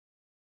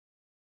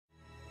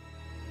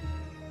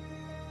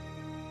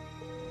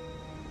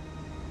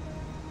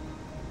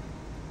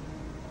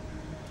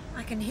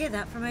can hear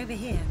that from over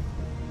here.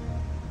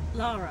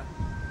 Lara.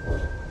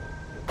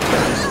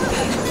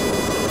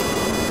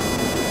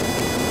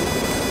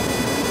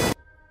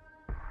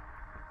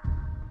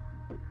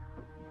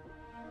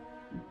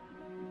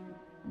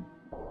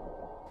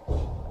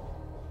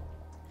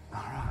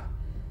 Lara.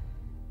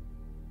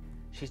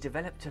 She's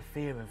developed a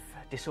fear of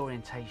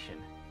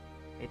disorientation.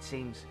 It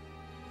seems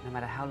no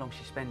matter how long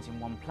she spends in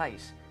one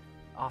place,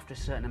 after a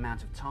certain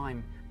amount of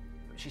time,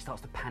 she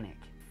starts to panic,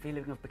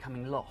 feeling of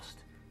becoming lost.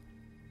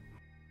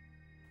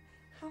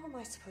 How am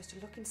I supposed to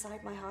look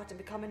inside my heart and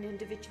become an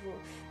individual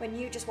when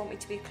you just want me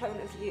to be a clone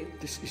of you?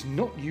 This is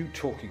not you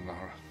talking,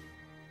 Lara.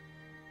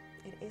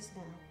 It is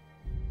now.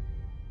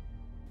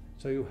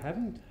 So you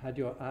haven't had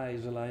your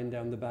eyes aligned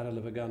down the barrel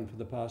of a gun for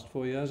the past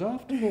 4 years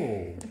after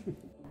all.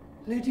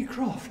 Lady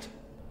Croft.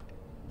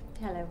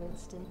 Hello,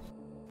 Winston.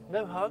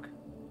 No hug?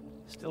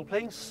 Still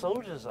playing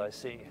soldiers, I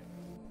see.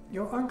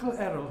 Your Uncle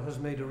Errol has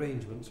made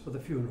arrangements for the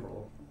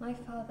funeral. My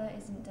father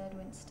isn't dead,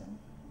 Winston.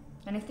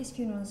 And if this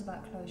funeral is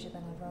about closure,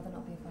 then I'd rather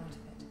not be a part of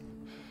it.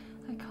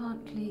 I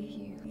can't leave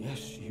you.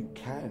 Yes, you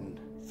can.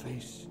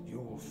 Face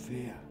your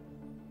fear.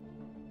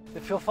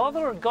 If your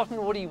father had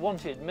gotten what he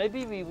wanted,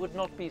 maybe we would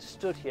not be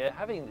stood here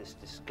having this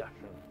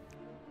discussion.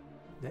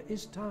 There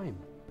is time.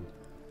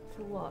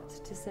 For what?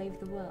 To save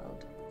the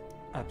world?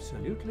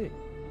 Absolutely.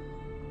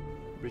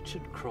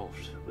 Richard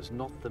Croft was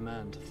not the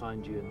man to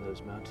find you in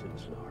those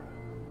mountains, Lara.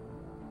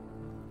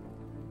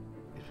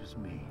 It was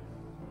me.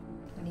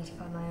 I need to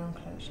find my own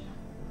closure.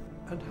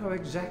 And how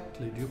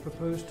exactly do you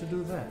propose to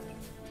do that?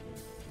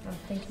 I'm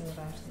thinking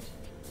about it.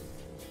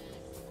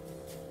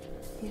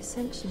 The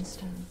Ascension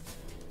Stone.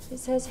 It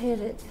says here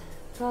that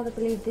Father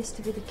believed this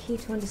to be the key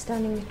to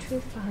understanding the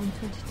truth behind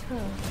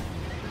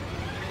 2012.